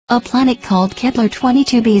A planet called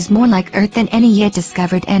Kepler-22b is more like Earth than any yet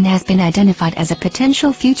discovered and has been identified as a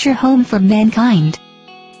potential future home for mankind.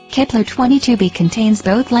 Kepler-22b contains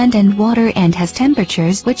both land and water and has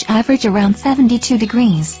temperatures which average around 72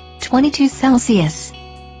 degrees, 22 Celsius.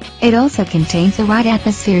 It also contains the right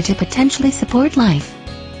atmosphere to potentially support life.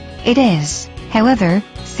 It is, however,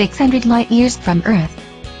 600 light-years from Earth.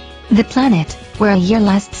 The planet, where a year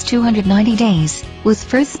lasts 290 days, was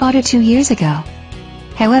first spotted 2 years ago.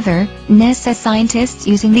 However, NASA scientists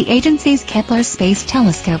using the agency's Kepler Space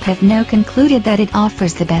Telescope have now concluded that it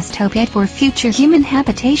offers the best hope yet for future human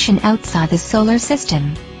habitation outside the solar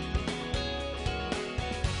system.